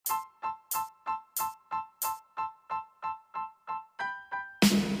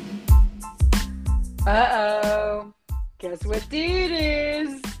Uh-oh. Guess what day it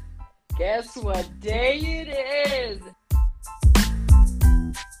is? Guess what day it is?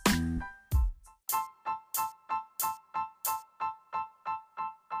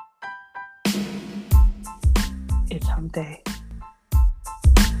 It's hump day.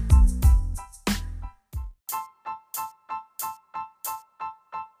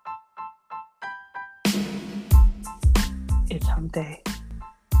 It's hump day.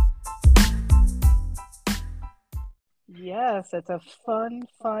 Yes, it's a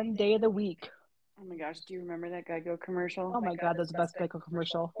fun day of the week. Oh my gosh, do you remember that Geico commercial? Oh my God, that's the best Geico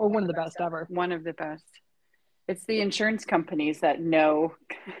commercial, or one of the best ever. One of the best. It's the insurance companies that know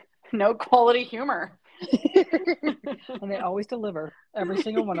quality humor. And they always deliver, every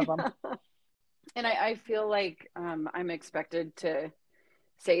single one of them. And I feel like I'm expected to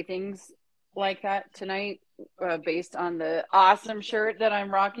say things like that tonight based on the awesome shirt that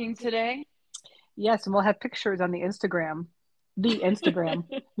I'm rocking today. Yes, and we'll have pictures on the Instagram,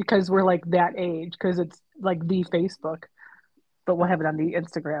 because we're like that age, because it's like the Facebook, but we'll have it on the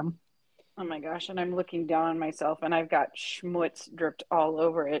Instagram. Oh my gosh, and I'm looking down on myself and I've got schmutz dripped all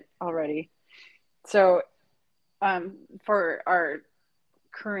over it already. So for our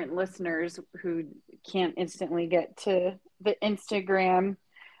current listeners who can't instantly get to the Instagram,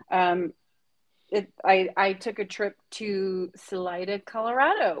 I took a trip to Salida,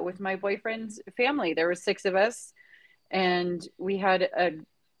 Colorado with my boyfriend's family. There were 6 of us, and we had a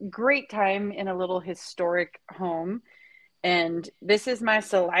great time in a little historic home. And this is my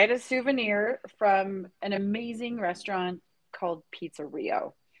Salida souvenir from an amazing restaurant called Pizza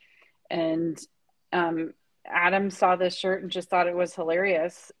Rio. And Adam saw this shirt and just thought it was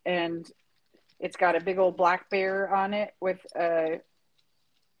hilarious. And it's got a big old black bear on it with a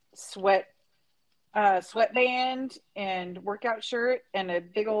sweatband and workout shirt and a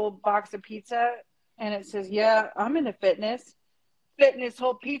big old box of pizza. And it says, "Yeah, I'm into fitness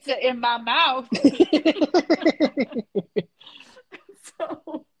whole pizza in my mouth."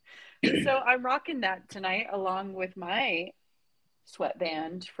 So I'm rocking that tonight along with my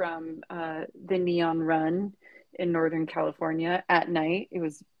sweatband from the Neon Run in Northern California at night. It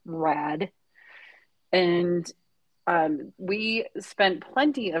was rad. And we spent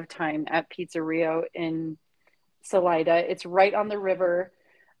plenty of time at Pizza Rio in Salida. It's right on the river.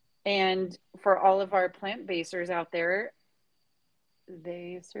 And for all of our plant-basers out there,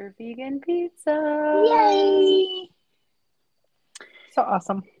 they serve vegan pizza. Yay! So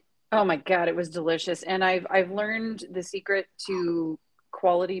awesome. Oh my God, it was delicious. And I've learned the secret to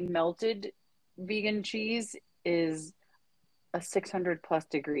quality melted vegan cheese is a 600 plus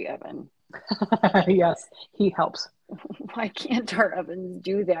degree oven. Yes, he helps. Why can't our ovens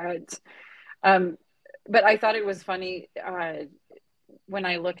do that? But I thought it was funny when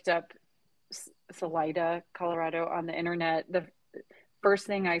I looked up Salida, Colorado on the internet. The first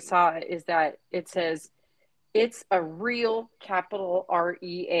thing I saw is that it says it's a real, capital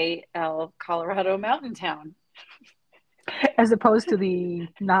REAL, Colorado mountain town. As opposed to the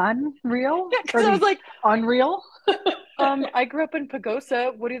non-real? Yeah, I was like, unreal? I grew up in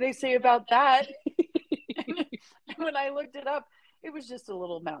Pagosa. What do they say about that? And when I looked it up, it was just a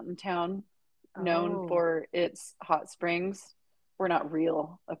little mountain town known for its hot springs. We're not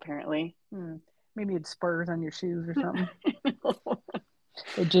real, apparently. Maybe it's spurs on your shoes or something.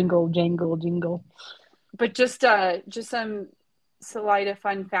 They jingle, jangle, jingle. But just some Salida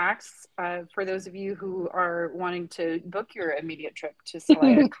fun facts for those of you who are wanting to book your immediate trip to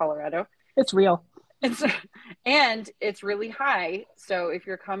Salida, Colorado. It's real. And it's really high. So if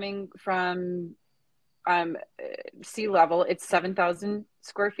you're coming from sea level, it's 7,000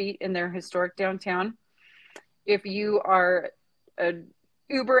 square feet in their historic downtown. If you are an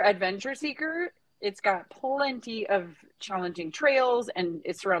uber adventure seeker, it's got plenty of challenging trails, and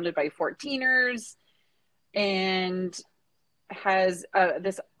it's surrounded by 14ers, and has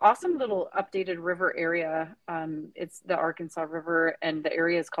this awesome little updated river area. It's the Arkansas River, and the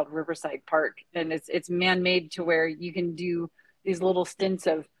area is called Riverside Park, and it's man-made to where you can do these little stints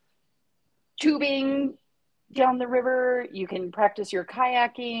of tubing down the river. You can practice your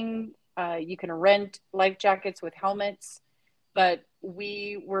kayaking. You can rent life jackets with helmets. But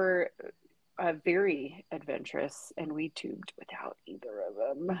we were very adventurous, and we tubed without either of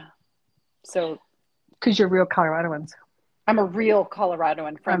them. So, because you're real Coloradoans. I'm a real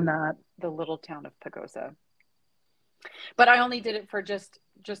Coloradoan from the little town of Pagosa. But I only did it for just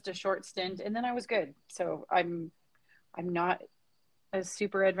a short stint, and then I was good. So I'm not a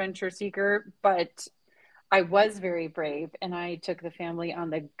super adventure seeker, but I was very brave, and I took the family on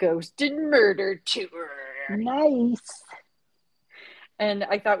the Ghost and Murder tour. Nice. And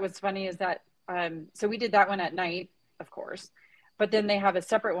I thought what's funny is that So we did that one at night, of course. But then they have a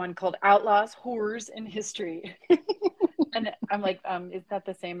separate one called Outlaws, Horrors, and History. And I'm like, is that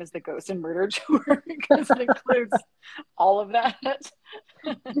the same as the Ghost and Murder tour? Because it includes all of that.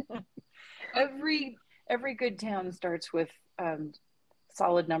 every good town starts with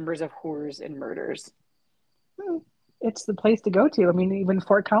solid numbers of horrors and murders. It's the place to go to. I mean, even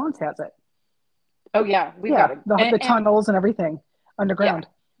Fort Collins has it. Oh yeah, we've Yeah, got the tunnels and everything underground. Yeah,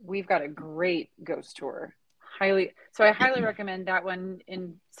 we've got a great ghost tour. I highly recommend that one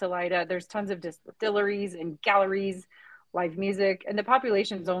in Salida. There's tons of distilleries and galleries, live music, and the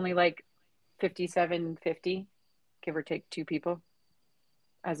population is only like 5750, give or take 2 people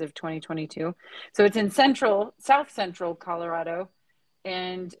as of 2022. So it's in south central Colorado.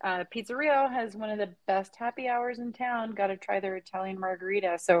 And Pizzeria has one of the best happy hours in town. Got to try their Italian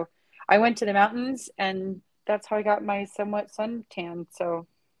margarita. So I went to the mountains, and that's how I got my somewhat suntan. So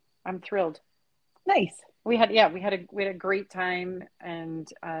I'm thrilled. Nice. We had a great time, and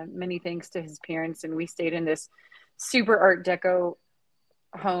many thanks to his parents. And we stayed in this super Art Deco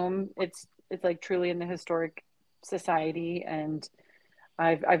home. It's like truly in the historic society, and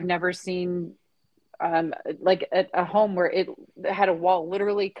I've never seen like a home where it had a wall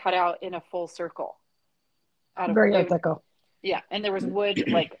literally cut out in a full circle. Very Art Deco. Yeah, and there was wood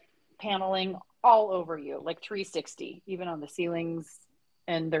like paneling all over you, like 360, even on the ceilings,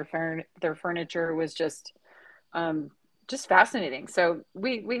 and their furniture was just fascinating. So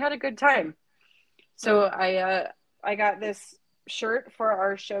we had a good time. So I got this shirt for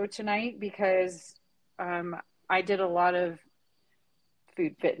our show tonight because I did a lot of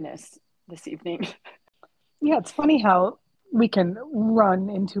food fitness this evening. Yeah, it's funny how we can run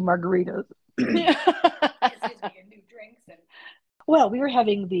into margaritas. New drinks and... Well, we were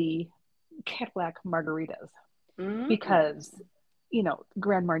having the Cadillac margaritas because,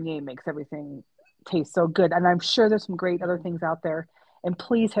 Grand Marnier makes everything taste so good. And I'm sure there's some great other things out there. And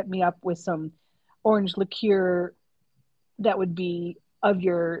please hit me up with some orange liqueur that would be of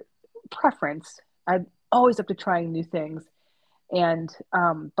your preference. I'm always up to trying new things. And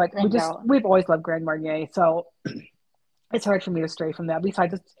but we've always loved Grand Marnier, so it's hard for me to stray from that.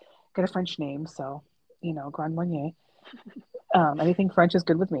 Besides, it's got a French name, so Grand Marnier. Anything French is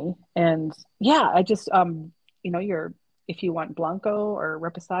good with me. And yeah, I just if you want Blanco or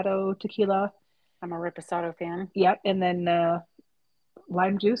Reposado tequila, I'm a Reposado fan. Yep, and then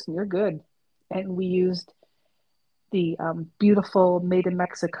lime juice, and you're good. And we used the beautiful made in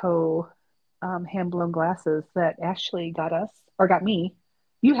Mexico hand blown glasses that Ashley got us. Or got me.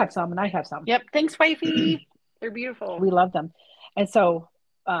 You have some and I have some. Yep. Thanks, wifey. They're beautiful. We love them. And so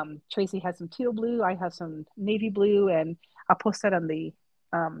Tracy has some teal blue. I have some navy blue, and I'll post that on the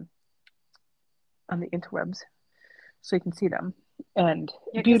interwebs so you can see them. And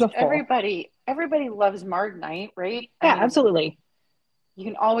beautiful. Everybody loves Marg Night, right? Yeah, absolutely. You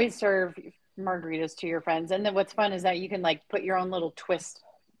can always serve margaritas to your friends. And then what's fun is that you can like put your own little twist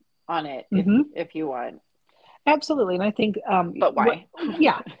on it if you want. Absolutely. And I think but why?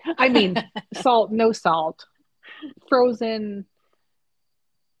 Yeah, I mean, salt, no salt, frozen,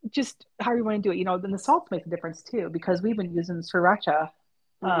 just how you want to do it. Then the salts make a difference too, because we've been using sriracha.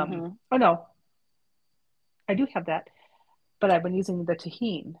 Oh no, I do have that, but I've been using the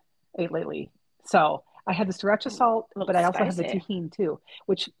Tajín lately. So I have the sriracha salt, but I also have the Tajín too,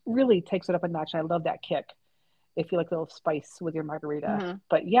 which really takes it up a notch. And I love that kick if you like a little spice with your margarita.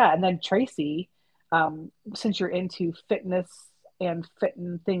 But yeah, and then Tracy, since you're into fitness and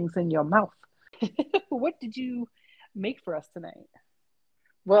fitting things in your mouth, what did you make for us tonight?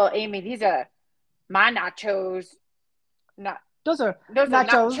 Well, Amy, these are my nachos. Those are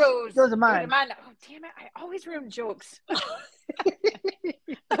nachos. Those are mine. Oh, damn it. I always ruin jokes. Those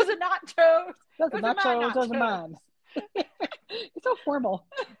are nachos. Those are nachos. Those are mine. It's so formal.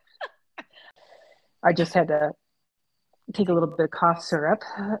 I just had to take a little bit of cough syrup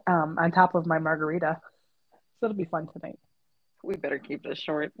on top of my margarita. So it'll be fun tonight. We better keep this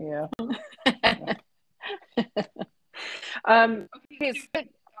short. Yeah. Okay,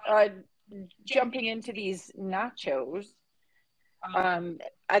 so, jumping into these nachos,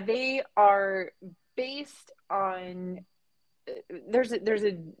 they are based on there's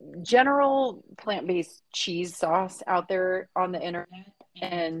a general plant-based cheese sauce out there on the internet,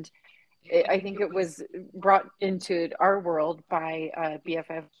 and I think it was brought into our world by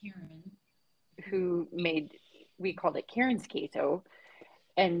BFF Karen, who we called it Karen's Queso.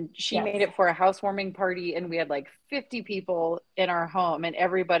 And she made it for a housewarming party, and we had like 50 people in our home, and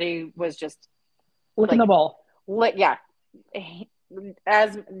everybody was just licking the bowl. Yeah.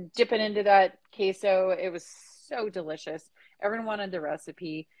 As dipping into that queso, it was so delicious. Everyone wanted the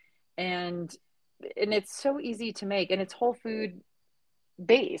recipe. and it's so easy to make, and it's whole food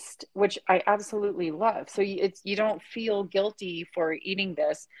based, which I absolutely love. So you don't feel guilty for eating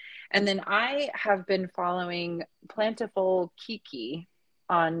this. And then I have been following Plentiful Kiki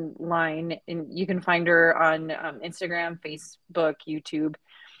online, and you can find her on Instagram, Facebook, YouTube.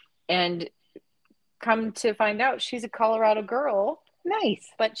 And come to find out, she's a Colorado girl. Nice.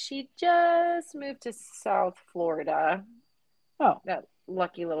 But she just moved to South Florida. Oh, that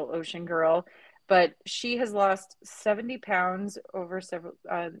lucky little ocean girl. But she has lost 70 pounds over several,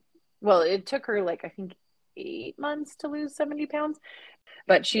 well, it took her like, I think 8 months to lose 70 pounds,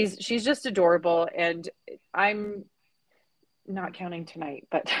 but she's just adorable. And I'm not counting tonight,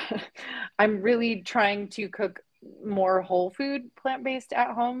 but I'm really trying to cook more whole food, plant-based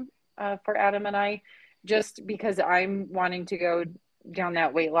at home for Adam and I, just because I'm wanting to go down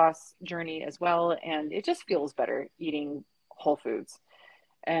that weight loss journey as well. And it just feels better eating whole foods.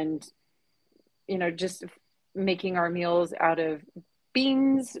 And just making our meals out of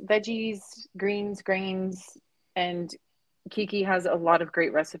beans, veggies, greens, grains, and Kiki has a lot of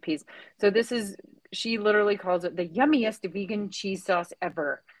great recipes. So she literally calls it the yummiest vegan cheese sauce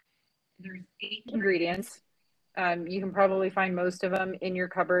ever. There's 8 ingredients. You can probably find most of them in your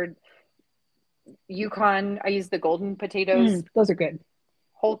cupboard. Yukon, I use the golden potatoes, those are good.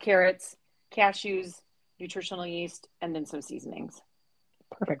 whole carrots, cashews, nutritional yeast, and then some seasonings.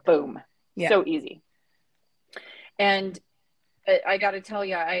 Perfect. Boom. Yeah. So easy. And I got to tell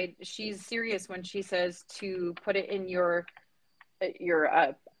you, she's serious when she says to put it in your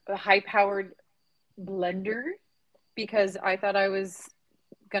high-powered blender, because I thought I was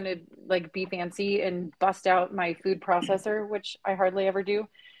gonna like be fancy and bust out my food processor, which I hardly ever do.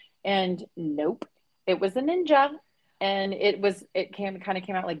 And nope, it was a Ninja, and it kind of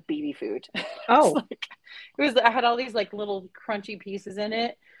came out like baby food. Oh, I had all these like little crunchy pieces in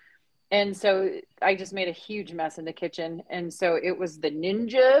it. And so I just made a huge mess in the kitchen. And so it was the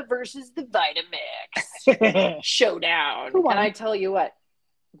Ninja versus the Vitamix showdown. And I tell you what,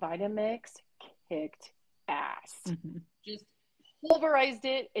 Vitamix kicked ass. Mm-hmm. Just pulverized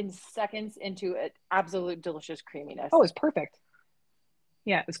it in seconds into an absolute delicious creaminess. Oh, it's perfect.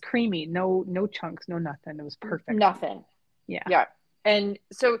 Yeah, it was creamy. No chunks, no nothing. It was perfect. Nothing. Yeah. Yeah. And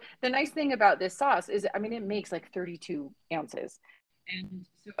so the nice thing about this sauce is, it makes like 32 ounces. And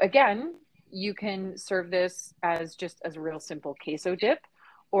so again, you can serve this as a real simple queso dip,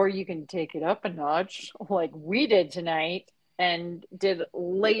 or you can take it up a notch like we did tonight and did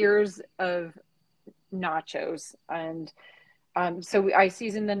layers of nachos. And so I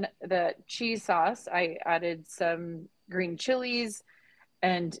seasoned the cheese sauce. I added some green chilies,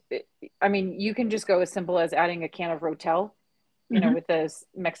 and you can just go as simple as adding a can of Rotel, with the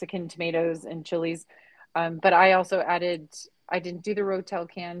Mexican tomatoes and chilies. But I didn't do the Rotel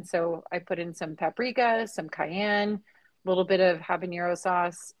can, so I put in some paprika, some cayenne, a little bit of habanero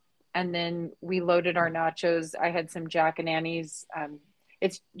sauce, and then we loaded our nachos. I had some Jack and Annie's.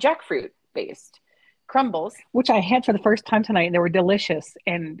 It's jackfruit based crumbles, which I had for the first time tonight, and they were delicious.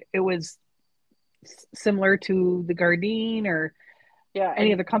 And it was similar to the Gardein or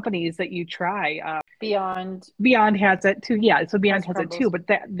any other companies that you try. Beyond has it too. Yeah, so Beyond has it too, but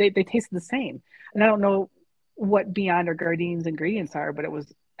they tasted the same. And I don't know what Beyond or Gardein's ingredients are, but it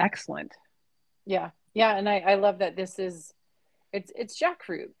was excellent. Yeah, and I love that it's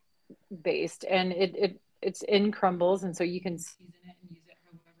jackfruit based, and it's in crumbles, and so you can season it and use it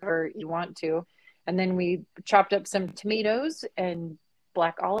however you want to. And then we chopped up some tomatoes and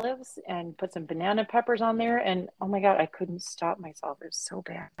black olives and put some banana peppers on there, and oh my god, I couldn't stop myself. It was so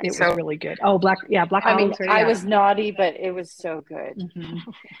bad. It was really good. Oh, black olives. I was naughty, but it was so good. Mm-hmm.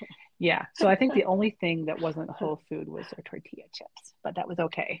 Yeah. So I think the only thing that wasn't whole food was our tortilla chips, but that was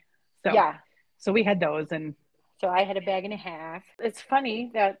okay. So yeah. So we had those, and so I had a bag and a half. It's funny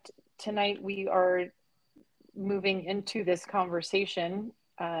that tonight we are moving into this conversation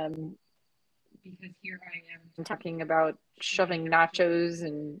because here I am talking about shoving nachos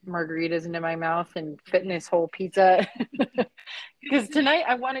and margaritas into my mouth and fitting this whole pizza. Because tonight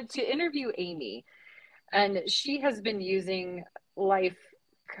I wanted to interview Amy, and she has been using life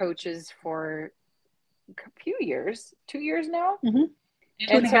coaches for a few years, 2 years now. Mm-hmm.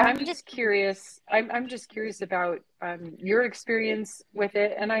 And so I'm just curious. I'm just curious about your experience with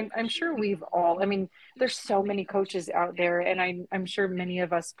it, and I'm sure we've all. There's so many coaches out there, and I'm sure many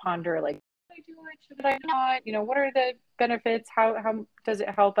of us ponder like, should I do it? Should I not? What are the benefits? How does it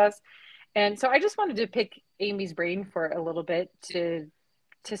help us? And so I just wanted to pick Amy's brain for a little bit to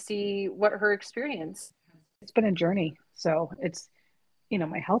see what her experience. It's been a journey. So it's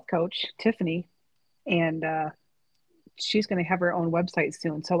my health coach Tiffany, and she's going to have her own website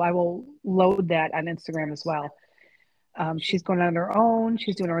soon. So I will load that on Instagram as well. She's going on her own.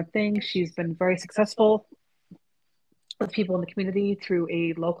 She's doing her own thing. She's been very successful with people in the community through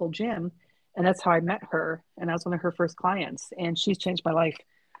a local gym. And that's how I met her. And I was one of her first clients. And she's changed my life.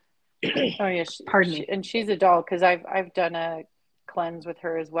 Oh yeah, Pardon me. and she's a doll because I've done a cleanse with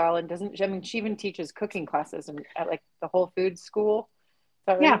her as well, and doesn't I mean she even teaches cooking classes and at like the Whole Foods school. Is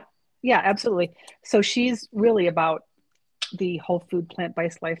that Yeah. right? Yeah, absolutely. So she's really about the whole food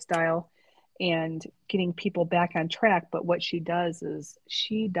plant-based lifestyle and getting people back on track. But what she does is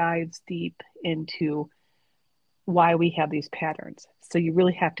she dives deep into why we have these patterns. So you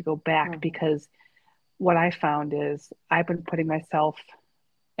really have to go back Mm-hmm. because what I found is I've been putting myself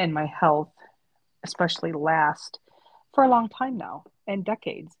and my health, especially last, for a long time now and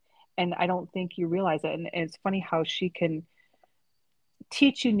decades. And I don't think you realize it. And it's funny how she can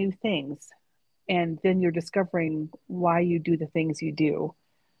teach you new things. And then you're discovering why you do the things you do.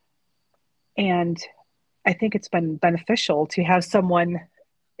 And I think it's been beneficial to have someone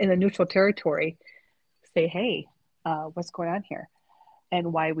in a neutral territory say, hey, what's going on here?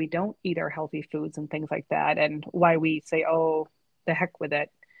 And why we don't eat our healthy foods and things like that. And why we say, oh, the heck with it.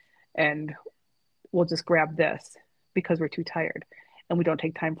 And we'll just grab this because we're too tired and we don't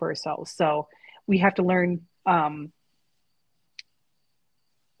take time for ourselves. So we have to learn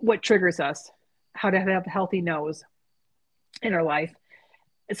what triggers us, how to have a healthy nose in our life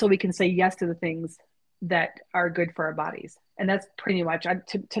so we can say yes to the things that are good for our bodies. And that's pretty much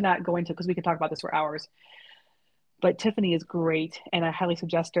to not go into because we could talk about this for hours. But Tiffany is great and I highly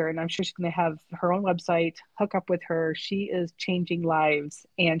suggest her. And I'm sure she's going to have her own website, hook up with her. She is changing lives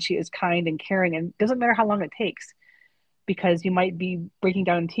and she is kind and caring. And it doesn't matter how long it takes because you might be breaking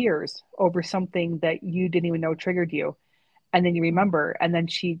down in tears over something that you didn't even know triggered you. And then you remember, and then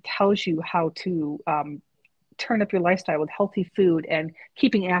she tells you how to turn up your lifestyle with healthy food and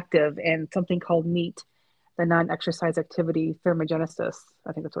keeping active and something called NEAT, the non-exercise activity thermogenesis.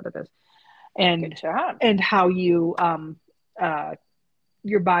 I think that's what it is. Good And job. how you uh,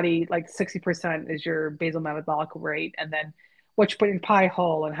 your body like 60% is your basal metabolic rate, and then what you put in your pie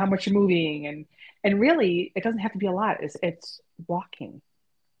hole and how much you're moving, and really it doesn't have to be a lot. It's walking.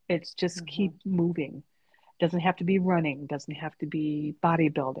 It's just Mm-hmm. keep moving. Doesn't have to be running. Doesn't have to be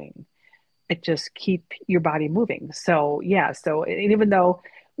bodybuilding. It just keep your body moving. So yeah. So even though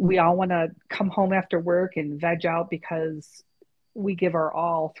we all want to come home after work and veg out because we give our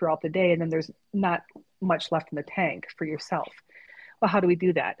all throughout the day, and then there's not much left in the tank for yourself. Well, how do we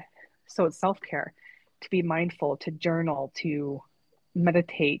do that? So it's self care, to be mindful, to journal, to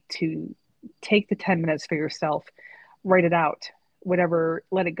meditate, to take the 10 minutes for yourself, write it out, whatever,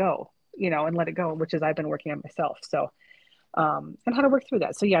 let it go, and let it go, which is I've been working on myself. So, and how to work through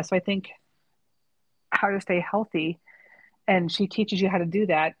that. So, yeah, so I think how to stay healthy. And she teaches you how to do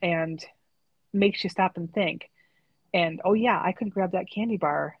that and makes you stop and think. And oh, yeah, I could grab that candy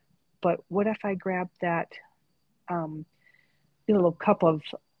bar, but what if I grab that um, little cup of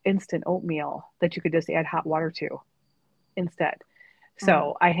instant oatmeal that you could just add hot water to instead? Mm-hmm.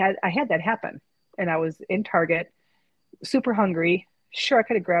 So I had that happen, and I was in Target, super hungry. Sure, I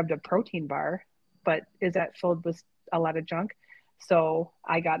could have grabbed a protein bar, but is that filled with a lot of junk? So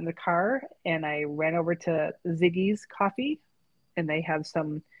I got in the car and I ran over to Ziggy's Coffee, and they have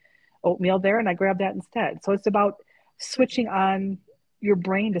some oatmeal there, and I grabbed that instead. So it's about switching on your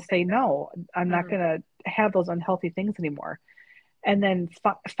brain to say, no, I'm not Mm-hmm. going to have those unhealthy things anymore. And then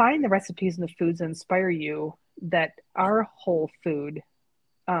find the recipes and the foods that inspire you that are whole food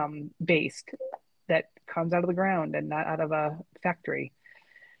based, that comes out of the ground and not out of a factory.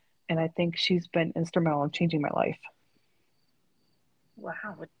 And I think she's been instrumental in changing my life. Wow,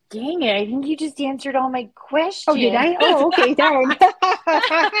 well, dang it. I think you just answered all my Oh, did questions. I? Oh, okay, darn.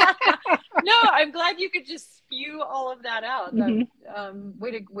 No, I'm glad you could just spew all of that out. That Mm-hmm.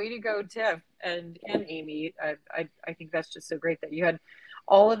 way to go, Tiff and Amy. I think that's just so great that you had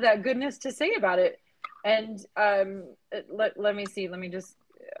all of that goodness to say about it. And let me see. Let me just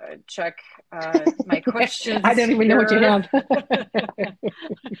check my I questions don't even know what you here. have.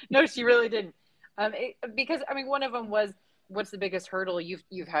 No, she really didn't. Because I mean, one of them was, what's the biggest hurdle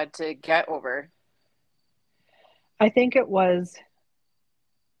you've had to get over? I think it was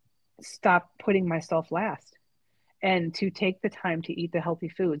stop putting myself last and to take the time to eat the healthy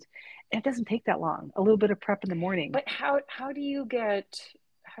foods. And it doesn't take that long. A little bit of prep in the morning. But how do you get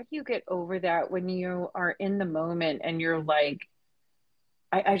over that when you are in the moment and you're like,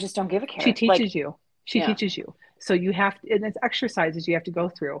 I just don't give a She care. Like, teaches you. She yeah. teaches you. So you have to, and it's exercises you have to go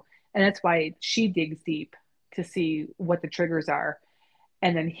through. And that's why she digs deep to see what the triggers are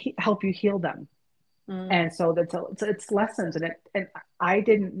and then help you heal them. Mm, And so it's lessons, and I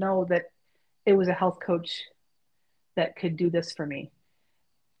didn't know that it was a health coach that could do this for me.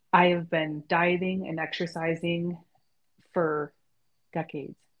 I have been dieting and exercising for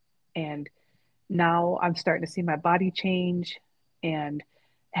decades, and now I'm starting to see my body change and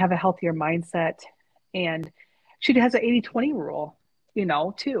have a healthier mindset. And she has an 80-20 rule,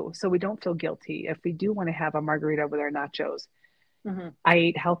 too. So we don't feel guilty if we do want to have a margarita with our nachos. mm-hmm, I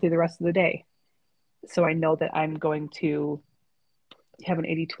ate healthy the rest of the day. So I know that I'm going to have an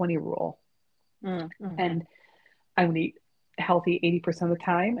 80-20 rule. mm-hmm. And I'm going to eat healthy 80% of the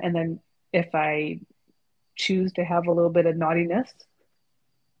time. And then if I choose to have a little bit of naughtiness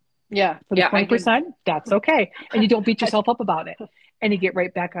Yeah, for the yeah, I can. 20%, that's okay. And you don't beat I, yourself up about it. And you get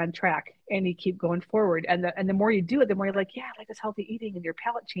right back on track and you keep going forward. And the more you do it, the more you're like, yeah, I like this healthy eating, and your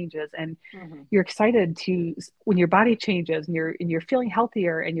palate changes, and mhm. you're excited to when your body changes, and you're feeling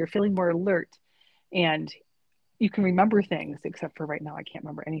healthier and you're feeling more alert, and you can remember things, except for right now I can't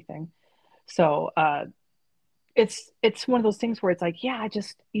remember anything. So it's one of those things where it's like, yeah,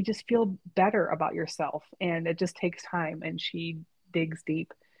 you just feel better about yourself, and it just takes time. And she digs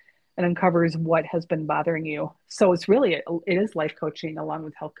deep and uncovers what has been bothering you. So it is life coaching along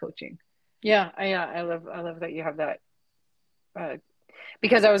with health coaching. Yeah, I love that you have that. Uh,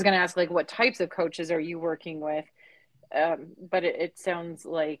 because I was going to ask, like, what types of coaches are you working with? But it sounds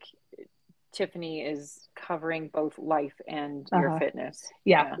like Tiffany is covering both life and your Uh-huh. fitness.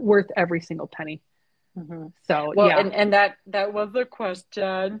 Yeah, Yeah. worth every single penny. Hmm. So Well, yeah, and that was the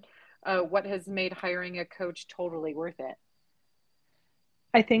question. What has made hiring a coach totally worth it?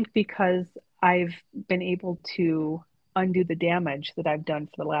 I think because I've been able to undo the damage that I've done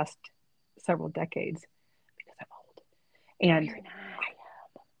for the last several decades, because I'm old. No, And you're not.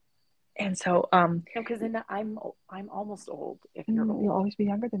 so No, because then I'm almost old. If you're you'll old, always be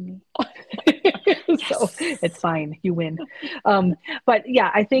younger than me. So it's yes. fine. You win. But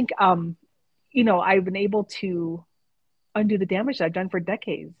yeah, I think I've been able to undo the damage that I've done for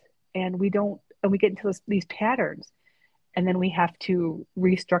decades. And we get into these patterns, and then we have to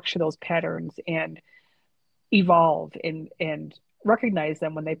restructure those patterns and evolve and recognize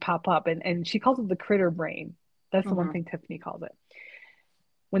them when they pop up. And she calls it the critter brain. That's the one Hmm. thing Tiffany calls it.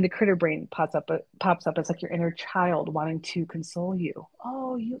 When the critter brain pops up, it's like your inner child wanting to console you.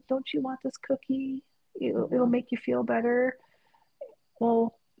 Oh, you don't you want this cookie? It'll Hmm. make you feel better.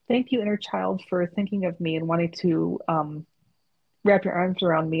 Well, thank you, inner child, for thinking of me and wanting to wrap your arms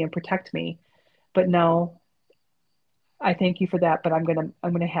around me and protect me. But no, I thank you for that, but I'm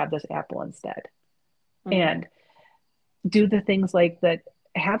gonna have this apple instead. Hmm. And do the things like that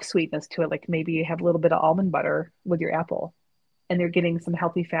have sweetness to it, like maybe you have a little bit of almond butter with your apple, and you're getting some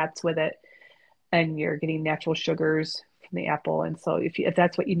healthy fats with it, and you're getting natural sugars from the apple. And so if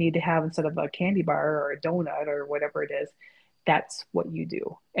that's what you need to have instead of a candy bar or a donut or whatever it is, that's what you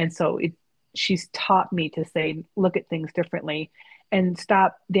do. And so she's taught me to say, look at things differently and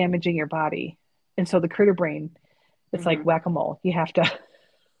stop damaging your body. And so the critter brain, it's like Hmm. whack-a-mole. You have to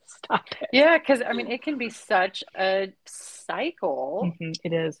stop it. Yeah, because I mean, it can be such a cycle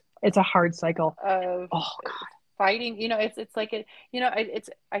It is. It's a hard cycle. of Oh fighting. It's like it. It's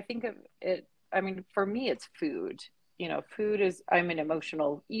I think of it. I mean, for me, it's food. Food is. I'm an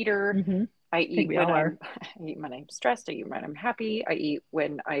emotional eater. God. I I think eat we when all I'm are. I eat when I'm stressed. I eat when I'm happy. I eat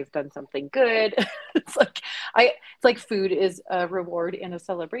when I've done something good. It's like I. It's like food is a reward and a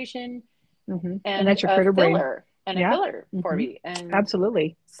celebration And and that's your critter brain. a Yeah. filler for hmm me. And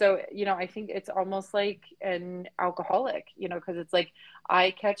Absolutely. so, I think it's almost like an alcoholic, because it's like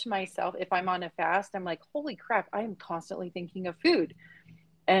I catch myself if I'm on a fast, I'm like, holy crap, I am constantly thinking of food.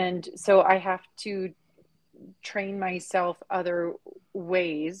 And so I have to train myself other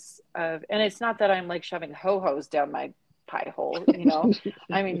ways and it's not that I'm like shoving ho-hos down my pie hole.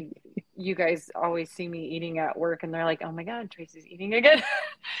 I mean, you guys always see me eating at work and they're like, oh my God, Tracy's eating again.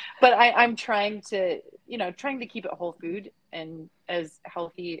 But I'm trying to keep it whole food and as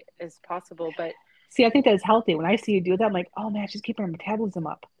healthy as possible. But See, I think that's healthy. When I see you do that, I'm like, oh man, she's keeping her metabolism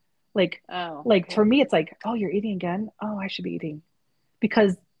up. Like, oh, like for good. me, it's like, oh, you're eating again. Oh, I should be eating,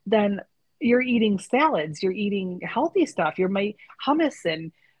 because then you're eating salads, you're eating healthy stuff, you're my hummus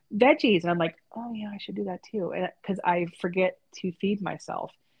and veggies, and I'm like, oh yeah, I should do that too, and because I forget to feed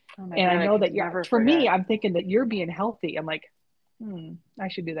myself. Oh my And I God, I know could that you're, never for me, forget. I'm thinking that you're being healthy. I'm like, I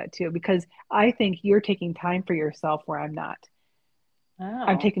should do that too, because I think you're taking time for yourself where I'm not.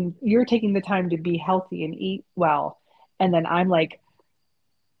 Oh. You're taking the time to be healthy and eat well. And then I'm like,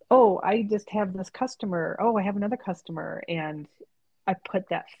 oh, I just have this customer. Oh, I have another customer. And I put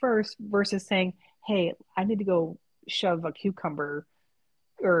that first versus saying, hey, I need to go shove a cucumber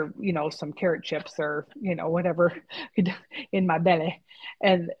or, some carrot chips or, whatever in my belly,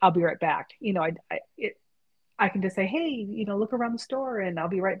 and I'll be right back. I can just say, hey, look around the store and I'll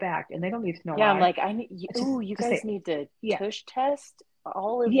be right back. And they don't need to know Yeah, I'm why. like, I need you Just guys say, need to yeah, tush test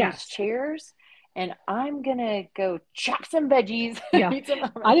all of these yes. chairs, and I'm gonna go chop some veggies, Yeah. eat some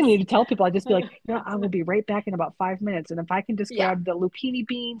I didn't hummus. need to tell people. I'd just be like, I will be right back in about 5 minutes. And if I can just Yeah, grab the lupini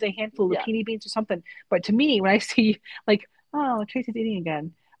beans, a handful of yeah. lupini beans or something. But to me, when I see like, oh, Tracy's eating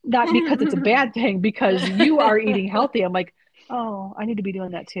again, not because it's a bad thing, because you are eating healthy, I'm like, oh, I need to be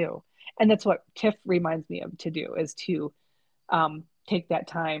doing that too. And that's what Tiff reminds me of to do, is to take that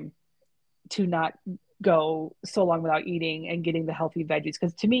time to not go so long without eating and getting the healthy veggies.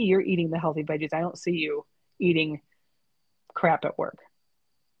 Because to me, you're eating the healthy veggies. I don't see you eating crap at work.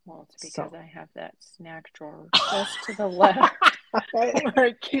 Well, it's because So I have that snack drawer just to the left where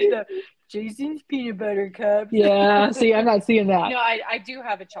I keep the Jason's peanut butter cups. yeah, see, I'm not seeing that. No, I do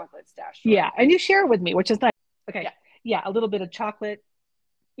have a chocolate stash drawer. Yeah, and you share it with me, which is nice. Okay. Yeah. Yeah, a little bit of chocolate,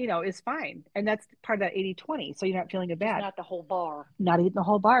 is fine. And that's part of that 80-20. So you're not feeling Just bad. not the whole bar. Not eating the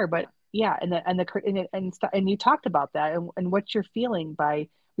whole bar, but yeah, and you talked about that, and what you're feeling by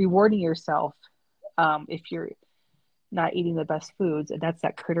rewarding yourself, if you're not eating the best foods, and that's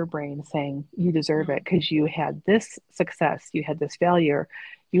that critter brain saying you deserve it because you had this success, you had this failure,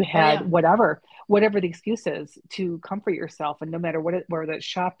 you had whatever the excuse is to comfort yourself. And no matter whether it's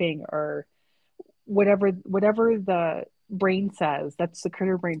shopping or whatever the brain says, that's the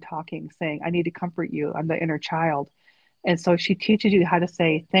critter brain talking, saying, I need to comfort you, I'm the inner child. And so she teaches you how to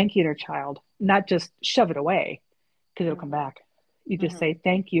say thank you, inner child, not just shove it away because it'll come back. You just say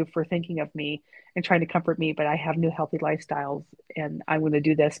thank you for thinking of me and trying to comfort me, but I have new healthy lifestyles and I'm going to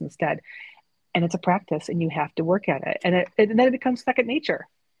do this instead. And it's a practice and you have to work at it. And then it becomes second nature.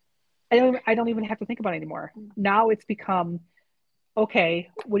 I don't even have to think about it anymore. Now it's become, okay,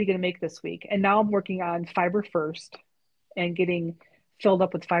 what are you going to make this week? And now I'm working on fiber first and getting filled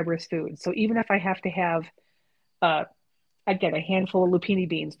up with fibrous food. So even if I have to have, again, a handful of lupini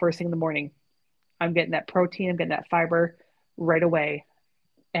beans first thing in the morning, I'm getting that protein, I'm getting that fiber right away.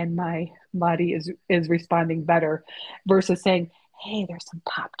 And my body is responding better versus saying, hey, there's some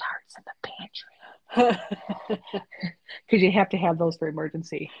Pop Tarts in the pantry. Because you have to have those for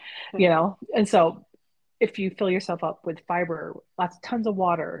emergency, And so if you fill yourself up with fiber, tons of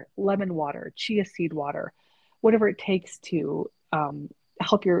water, lemon water, chia seed water, whatever it takes to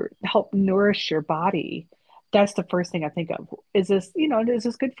help nourish your body, that's the first thing I think of. Is this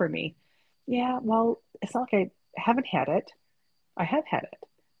good for me? Yeah, well, it's not like I haven't had it. I have had it,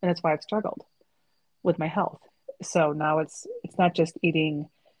 and that's why I've struggled with my health. So now it's not just eating,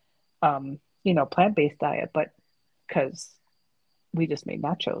 plant-based diet, but because we just made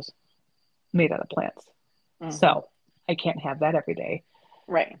nachos made out of plants. So I can't have that every day.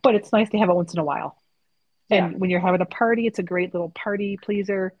 Right. But it's nice to have it once in a while. Yeah. And when you're having a party, it's a great little party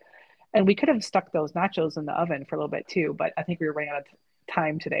pleaser. And we could have stuck those nachos in the oven for a little bit too, but I think we were running out of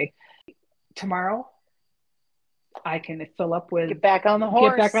time today. Tomorrow, I can fill up with get back on the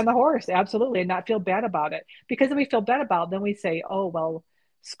horse. Absolutely, and not feel bad about it. Because then we feel bad about it, then we say, oh well,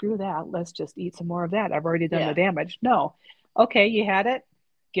 screw that, let's just eat some more of that, I've already done the damage. No, okay, you had it,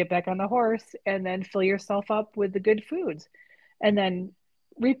 get back on the horse and then fill yourself up with the good foods and then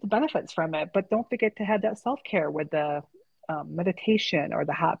reap the benefits from it. But don't forget to have that self-care with the meditation or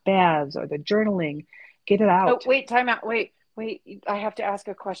the hot baths or the journaling. Get it out. Oh, wait, time out. Wait, I have to ask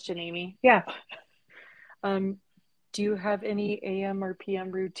a question, Amy. Yeah. Do you have any AM or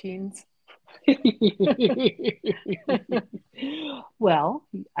PM routines? Well,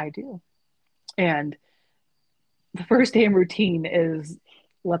 I do. And the first AM routine is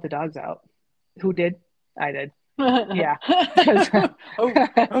let the dogs out. Who did? I did. Yeah.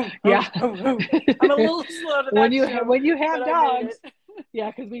 Yeah. I'm a little slow to that when you have dogs.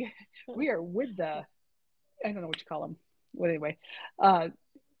 Yeah, because we are with the, I don't know what you call them. Well, anyway,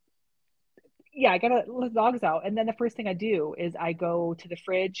 yeah, I gotta let the dogs out, and then the first thing I do is I go to the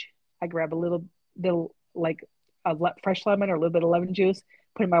fridge. I grab a little like a fresh lemon or a little bit of lemon juice,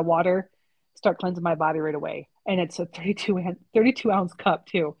 put in my water, start cleansing my body right away. And it's a 32 ounce cup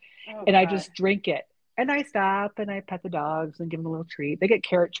too, and I just drink it. And I stop and I pet the dogs and give them a little treat. They get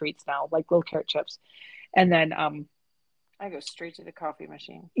carrot treats now, like little carrot chips, and then I go straight to the coffee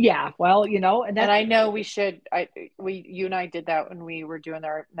machine. Yeah, well, and I know we should. You and I did that when we were doing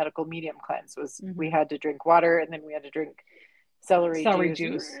our medical medium cleanse. We had to drink water and then we had to drink celery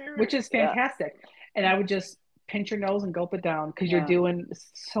juice, which is fantastic. Yeah. And I would just pinch your nose and gulp it down because you're doing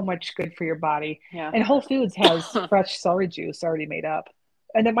so much good for your body. Yeah. And Whole Foods has fresh celery juice already made up,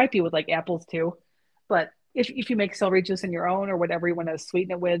 and it might be with like apples too, but if you make celery juice in your own or whatever you want to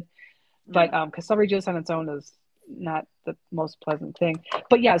sweeten it with. But Yeah. because celery juice on its own is not the most pleasant thing.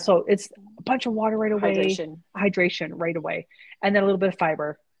 But yeah, so it's a bunch of water right away, Hydration. hydration right away, and then a little bit of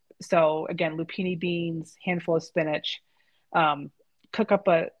fiber. So again, lupini beans, handful of spinach. Um, Cook up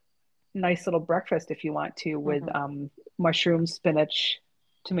a nice little breakfast if you want to with Hmm. mushrooms, spinach,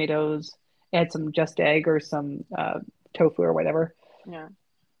 tomatoes. Add some just egg or some tofu or whatever Yeah.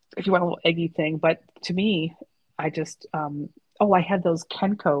 if you want a little eggy thing. But to me, I just oh, I had those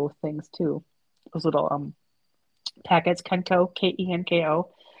Kenko things too. Those little packets, Kenko, Kenko,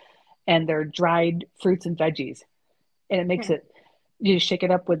 and they're dried fruits and veggies. And it makes Hmm. it, you just shake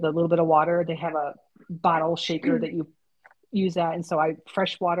it up with a little bit of water. They have a bottle shaker that you use that. And so I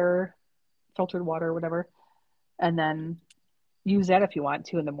fresh water, filtered water, or whatever, and then use that if you want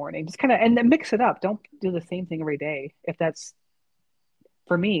to in the morning. Just kind of, and then mix it up. Don't do the same thing every day. If that's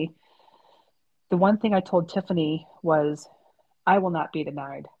for me, the one thing I told Tiffany was, I will not be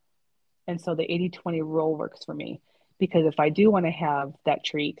denied. And so the 80-20 rule works for me because if I do want to have that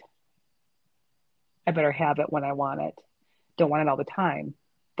treat, I better have it when I want it. Don't want it all the time,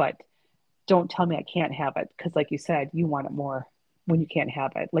 but don't tell me I can't have it because, like you said, you want it more when you can't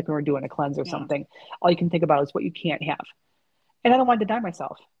have it. Like when we're doing a cleanse or Yeah. something, all you can think about is what you can't have. And I don't want to deny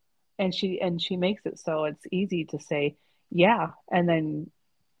myself. And she makes it so it's easy to say yeah, and then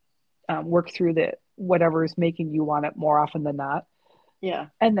work through the whatever is making you want it more often than not, Yeah.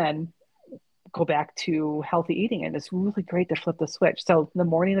 and then go back to healthy eating. And it's really great to flip the switch. So in the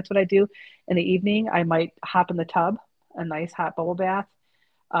morning, that's what I do. In the evening, I might hop in the tub, a nice hot bubble bath,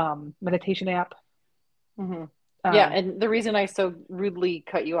 meditation app. Hmm. Yeah. Um, And the reason I so rudely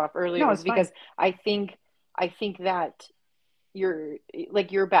cut you off earlier no, is it's fine. because I think that your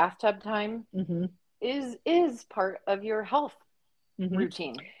like your bathtub time Mm-hmm. is part of your health Mm-hmm.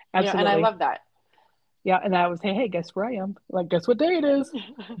 routine. And I Absolutely. love that. Yeah. And I was, hey, guess where I am? Like, guess what day it is?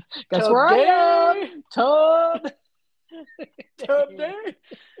 Guess Tub where I day. am? Tub Tub day.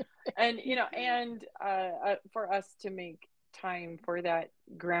 day. And for us to make time for that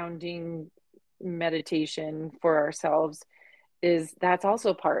grounding meditation for ourselves is that's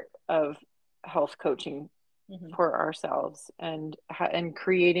also part of health coaching Mm-hmm. for ourselves and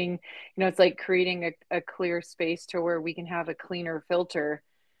creating, it's like creating a clear space to where we can have a cleaner filter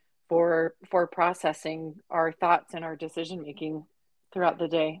for processing our thoughts and our decision making throughout the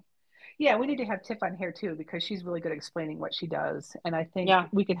day. Yeah, we need to have Tiff on here too because she's really good at explaining what she does. And I think Yeah.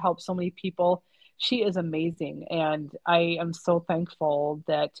 we could help so many people. She is amazing. And I am so thankful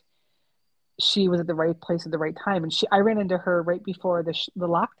that she was at the right place at the right time. And I ran into her right before the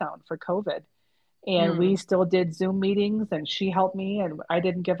lockdown for COVID. And we Mm. still did Zoom meetings and she helped me and I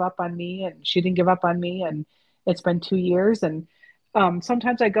didn't give up on me and she didn't give up on me. And it's been 2 years. And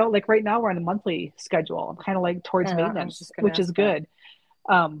sometimes I go, like right now, we're on a monthly schedule. I'm kind of like towards Yeah, I was maintenance, just gonna which is ask that.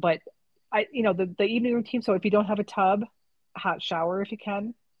 good. But the evening routine. So if you don't have a tub, hot shower if you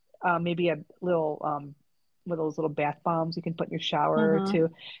can, maybe a little with those little bath bombs you can put in your shower Mm-hmm. to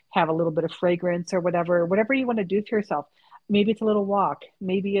have a little bit of fragrance or whatever you want to do for yourself. Maybe it's a little walk.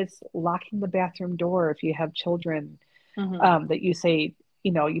 Maybe it's locking the bathroom door if you have children. Mm-hmm. That you say,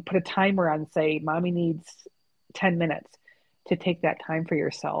 you put a timer on, say, mommy needs 10 minutes to take that time for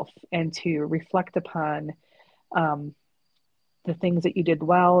yourself and to reflect upon um, the things that you did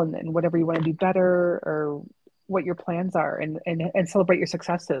well and whatever you want to do better or what your plans are and celebrate your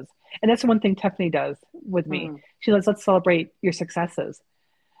successes. And that's the one thing Tiffany does with me. Mm-hmm. She lets, let's celebrate your successes.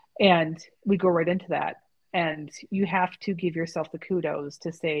 And we go right into that. And you have to give yourself the kudos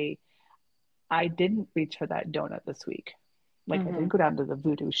to say, I didn't reach for that donut this week. Like I didn't Mm-hmm. go down to the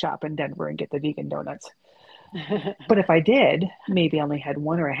voodoo shop in Denver and get the vegan donuts. But if I did, maybe I only had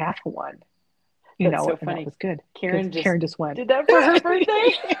one or a half of one, That's so and that funny. was good because Karen just Karen just went. did that for her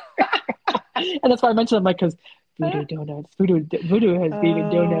birthday. And that's why I mentioned them, like, because voodoo donuts, voodoo has vegan Oh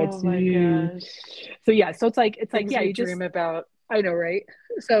donuts. my Ooh. gosh. So yeah, so it's like Things yeah, we you just dream about. I know, right?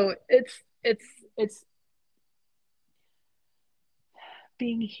 So it's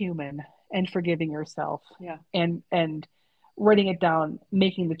being human and forgiving yourself Yeah. and writing it down,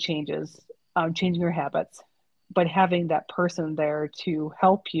 making the changes, changing your habits, but having that person there to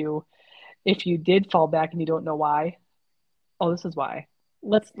help you if you did fall back and you don't know why. Oh, this is why.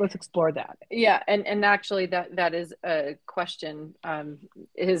 Let's explore that. Yeah, and actually that is a question,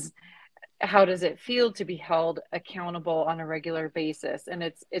 is how does it feel to be held accountable on a regular basis?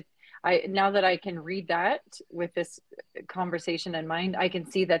 And I now that I can read that with this conversation in mind, I can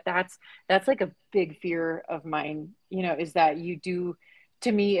see that that's like a big fear of mine, is that you do,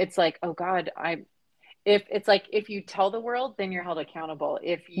 to me it's like, oh God, if it's like if you tell the world, then you're held accountable.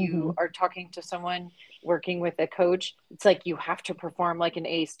 If Mm-hmm. you are talking to someone, working with a coach, it's like you have to perform like an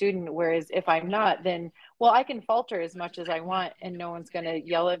A student. Whereas if I'm not, then well, I can falter as much as I want and no one's going to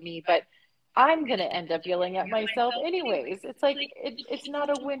yell at me, but I'm going to end up yelling at myself anyways. It's like it's not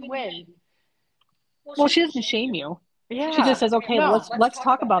a win-win. Well, she doesn't shame you. She just Yeah. says, okay, well, No. let's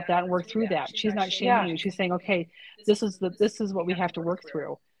talk about that and work through that. She's not shaming Yeah. you. She's saying, okay, this is what we have to work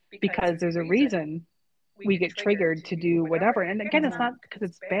through because there's a reason we get triggered to do whatever. And again, it's Mhm. not because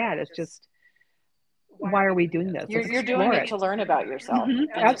it's bad. It's just, why are we doing this? Let's You're doing explore it it. to learn about yourself and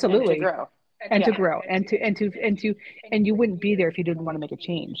to Absolutely. grow. And to Yeah. grow and you wouldn't be there if you didn't want to make a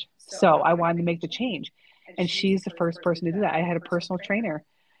change. So I wanted to make the change. And she's the first person to do that. I had a personal trainer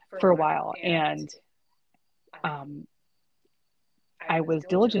for a while and um, I was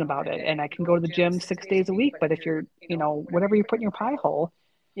diligent about it and I can go to the gym 6 days a week. But if you're, whatever you put in your pie hole,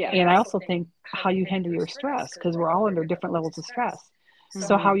 Yeah. and I also think how you handle your stress, because we're all under different levels of stress.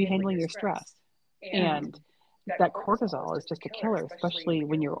 So how Mhm. are you handling your stress? Mhm. And that cortisol is just a killer, especially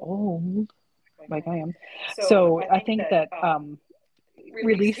when you're old, like I am. So I think that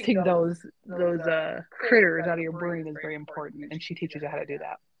releasing those critters out of your brain is very important, and she teaches you how to do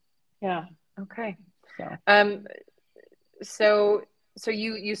that. Yeah. Okay. So Um, so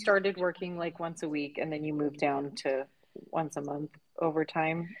you started working like once a week and then you moved down to once a month over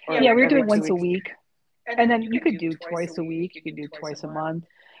time or yeah, we were every doing two once a weeks? week, and then you could do twice a week, you could do twice a month,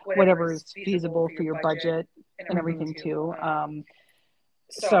 whatever is feasible for your budget and Mm-hmm. everything too.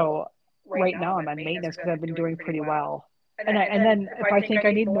 So right now I'm on maintenance because I've been doing pretty well. And then if I think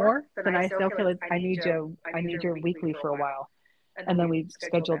I need more, then I say, okay, I need your weekly for a while. And then we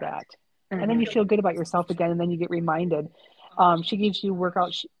schedule that. And then Mm-hmm. you feel good about yourself again. And then you get reminded. She gives you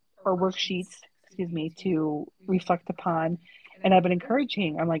or worksheets, excuse me, to reflect upon. And I've been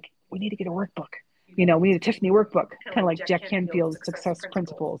encouraging, I'm like, we need to get a workbook. We need a Tiffany workbook, kind of like Jack Canfield's success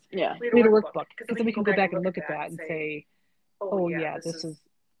principles. Yeah. We need a workbook because then we can go back and look at that and say, oh yeah, this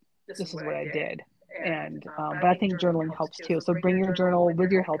is what I did. And but I think journaling helps too. So bring your journal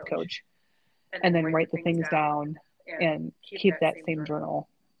with your health coach, and then write the things down, and keep that same journal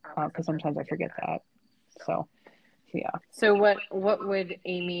because sometimes I forget that. So yeah, So what would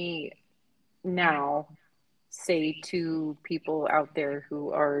Amy now say to people out there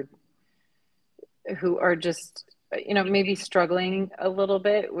who are just maybe struggling a little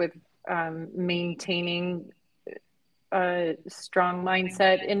bit with maintaining a strong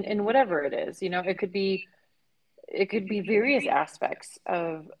mindset in whatever it is. It could be various aspects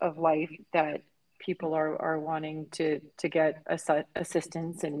of life that people are wanting to get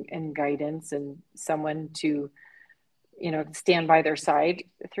assistance and guidance and someone to stand by their side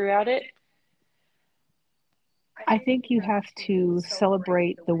throughout it. I think you have to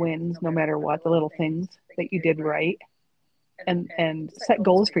celebrate the wins no matter what, the little things that you did right, and set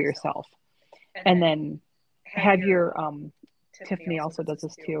goals for yourself, and then have your Tiffany also does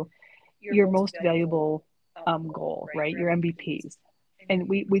this too, your most valuable goal, right? Your MVPs. And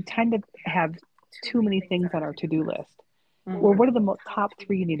we tend to have too many things on our to-do list. Well, Mm-hmm. what are the top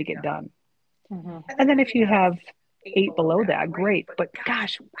three you need to get done? Mm-hmm. And then if you have eight below that, great. But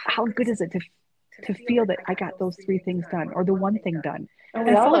gosh, how good is it to feel that I got those three things done or the one thing done And we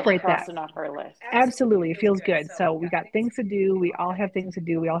and all like celebrate that? crossing off our list. Absolutely. It feels good. So we got things to do. We all have things to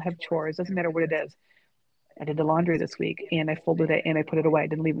do. We all have chores. Doesn't matter what it is. I did the laundry this week and I folded it and I put it away. I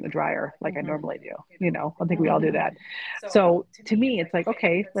didn't leave it in the dryer like I Mm-hmm. normally do. I think we all do Mm-hmm. that. So to me, it's like,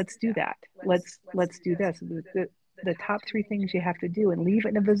 okay, let's do that. Let's do this. The top three things you have to do and leave it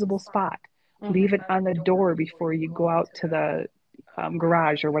in a visible spot. Leave Mm-hmm. it on the door before you go out to the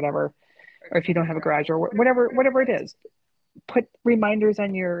garage or whatever, or if you don't have a garage or whatever it is. Put reminders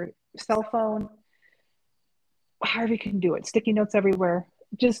on your cell phone, however you can do it. Sticky notes everywhere.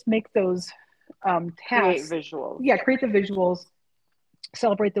 Just make those Create tasks. visuals. Yeah, create the visuals,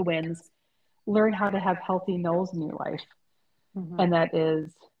 celebrate the wins, learn how to have healthy no's in your life. Mm-hmm. And that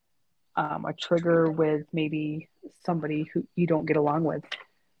is a trigger with maybe somebody who you don't get along with.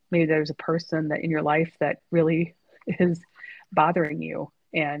 Maybe there's a person that in your life that really is bothering you.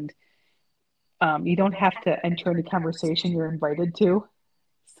 And you don't have to enter any conversation you're invited to.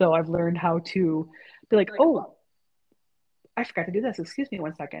 So I've learned how to be like, oh, I forgot to do this. Excuse me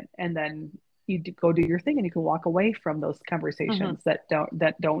 1 second. And then you go do your thing and you can walk away from those Mm-hmm. conversations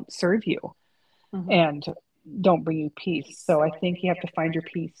that don't serve you Mm-hmm. and don't bring you peace. So I think you have to find your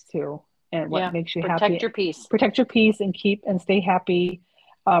peace too, and what Yeah. makes you Protect happy. your peace. Protect your peace and keep and stay happy.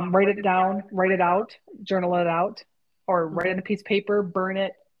 Write it down, write it out, journal it out, or write it Mm-hmm. on a piece of paper, burn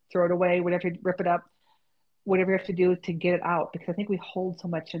it, throw it away, whatever, rip it up, whatever you have to do to get it out. Because I think we hold so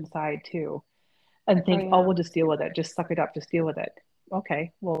much inside too. and Oh think, oh, yeah. we'll just deal with it. Just suck it up. Just deal with it.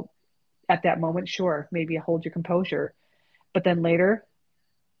 Okay. Well, at that moment, sure, maybe hold your composure. But then later,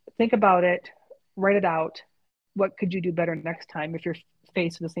 think about it, write it out. What could you do better next time if you're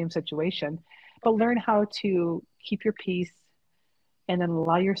faced with the same situation? But learn how to keep your peace and then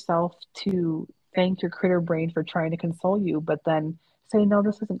allow yourself to thank your critter brain for trying to console you, but then say, no,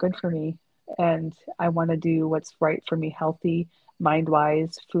 this isn't good for me. And I want to do what's right for me, healthy, mind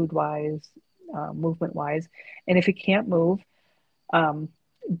wise, food wise, movement wise. And if you can't move, um,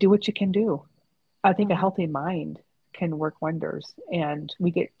 do what you can do. I think a Mm-hmm. healthy mind can work wonders, and we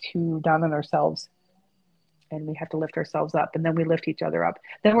get too down on ourselves and we have to lift ourselves up, and then we lift each other up.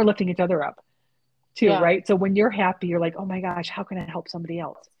 Then we're lifting each other up too, Yeah. right? So when you're happy, you're like, oh my gosh, how can I help somebody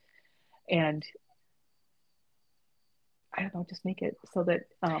else? And I don't know, just make it so that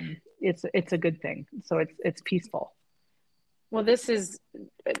it's a good thing. So it's peaceful. Well, this is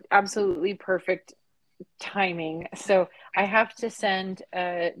absolutely perfect timing. So I have to send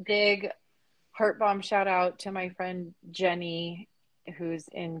a big heart bomb shout out to my friend Jenny, who's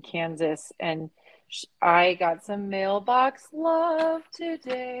in Kansas, and I got some mailbox love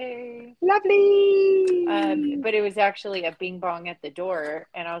today. Lovely. But it was actually a bing bong at the door,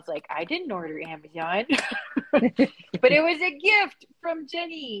 and I was like, I didn't order Amazon, but it was a gift from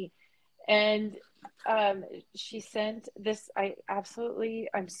Jenny, and she sent this.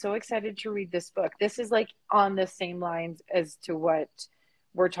 I'm so excited to read this book. This is like on the same lines as to what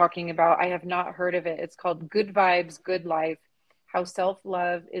we're talking about. I have not heard of it. It's called Good Vibes, Good Life: How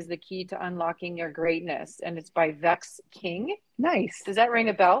Self-Love is the Key to Unlocking Your Greatness. And it's by Vex King. Nice. Does that ring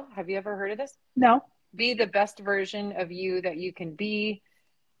a bell? Have you ever heard of this? No. Be the best version of you that you can be.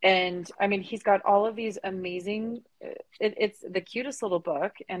 And I mean, he's got all of these amazing, it's the cutest little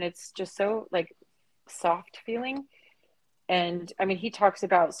book, and it's just so like soft feeling. And I mean, he talks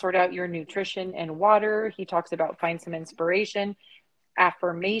about sort out your nutrition and water. He talks about find some inspiration,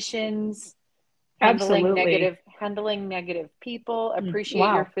 affirmations, Absolutely. handling negative people, appreciate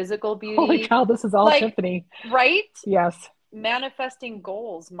your Wow. physical Holy beauty. cow, this is all Like, Tiffany. right? Yes. Manifesting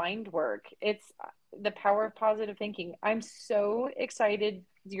goals, mind work. It's the power of positive thinking. I'm so excited.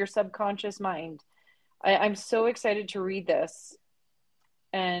 Your subconscious mind. I'm so excited to read this.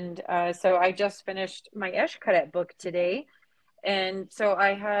 And so I just finished my Eshkaret book today. And so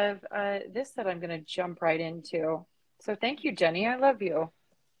I have this that I'm going to jump right into. So thank you, Jenny. I love you.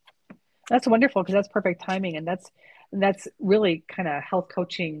 That's wonderful because that's perfect timing, and that's really kind of health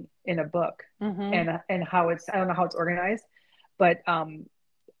coaching in a book, Mm-hmm. and how it's I don't know how it's organized, but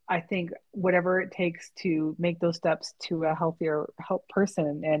I think whatever it takes to make those steps to a healthier health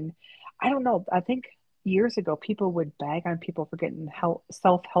person, and I don't know, I think years ago people would bag on people for getting help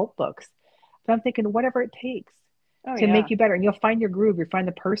self-help books, but I'm thinking whatever it takes Oh, to make yeah. you better, and you'll find your groove, you'll find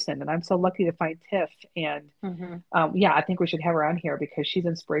the person, and I'm so lucky to find Tiff, and Mm-hmm. yeah, I think we should have her on here because she's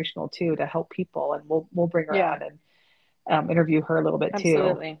inspirational too to help people, and we'll bring her Yeah, on and interview her a little bit too.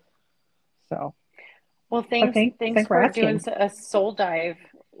 absolutely. So, Well, but thanks thanks for for doing asking. a soul dive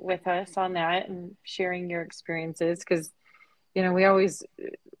with us on that and sharing your experiences because, we always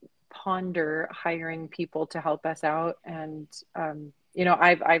ponder hiring people to help us out. And,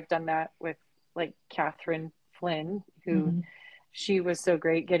 I've done that with like Catherine Flynn, who Mm-hmm. she was so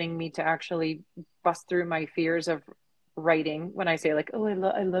great getting me to actually bust through my fears of writing when I say like, oh,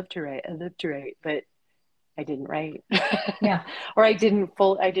 I love to write. I love to write, but I didn't write. Yeah, Or I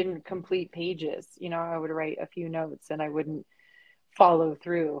didn't complete pages. I would write a few notes and I wouldn't follow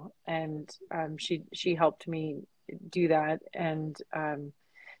through. And she helped me do that. And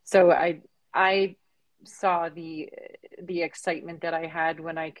so I saw the excitement that I had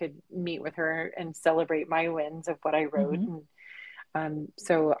when I could meet with her and celebrate my wins of what I wrote. mm-hmm. And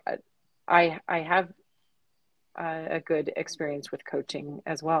so I have a good experience with coaching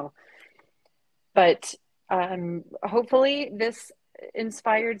as well. But hopefully, this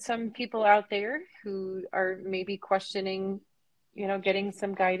inspired some people out there who are maybe questioning, getting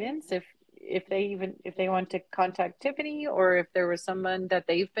some guidance if they want to contact Tiffany, or if there was someone that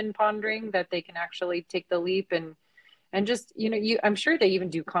they've been pondering that they can actually take the leap and just I'm sure they even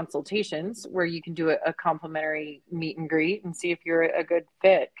do consultations where you can do a complimentary meet and greet and see if you're a good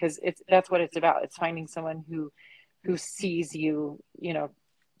fit, because that's what it's about. It's finding someone who sees you,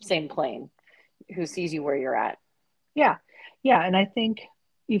 same plane, who sees you where you're at. Yeah, yeah, and I think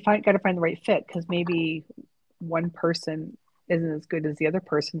you got to find the right fit because maybe one person isn't as good as the other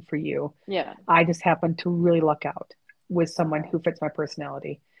person for you. Yeah. I just happen to really luck out with someone who fits my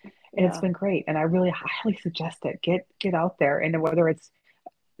personality, and it's Yeah. been great. And I really highly suggest it. Get out there, and whether it's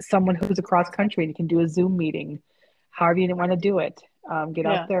someone who's across country and you can do a Zoom meeting, however you want to do it, Get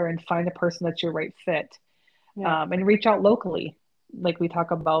out Yeah. there and find a person that's your right fit, Yeah. and reach out locally. Like we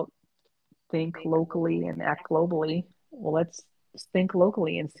talk about, think locally and act globally. Well, let's think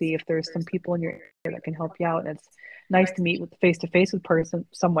locally and see if there's some people in your area that can help you out. And it's nice to meet with face to face with person,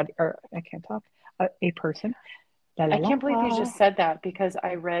 someone, or I can't talk, a person. La la I can't believe you la. just said that because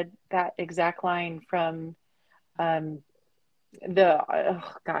I read that exact line from um, the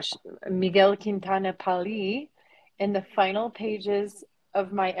oh gosh, Miguel Quintana Pali in the final pages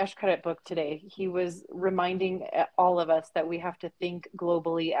of my Eshkaret book today. He was reminding all of us that we have to think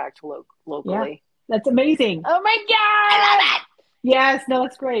globally, act Yeah, locally. that's amazing. Oh my I love God! it. Yes, no,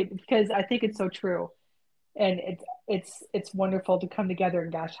 it's great because I think it's so true, and it's wonderful to come together.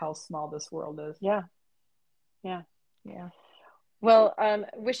 And gosh, how small this world is. Yeah, yeah. Yeah. Well,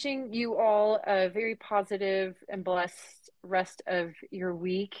 wishing you all a very positive and blessed rest of your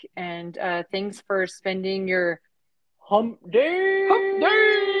week, and thanks for spending your hump Hump day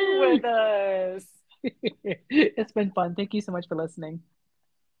day! with us. It's been fun. Thank you so much for listening.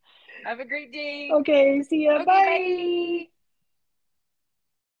 Have a great day. Okay, see ya. Okay, Bye. bye.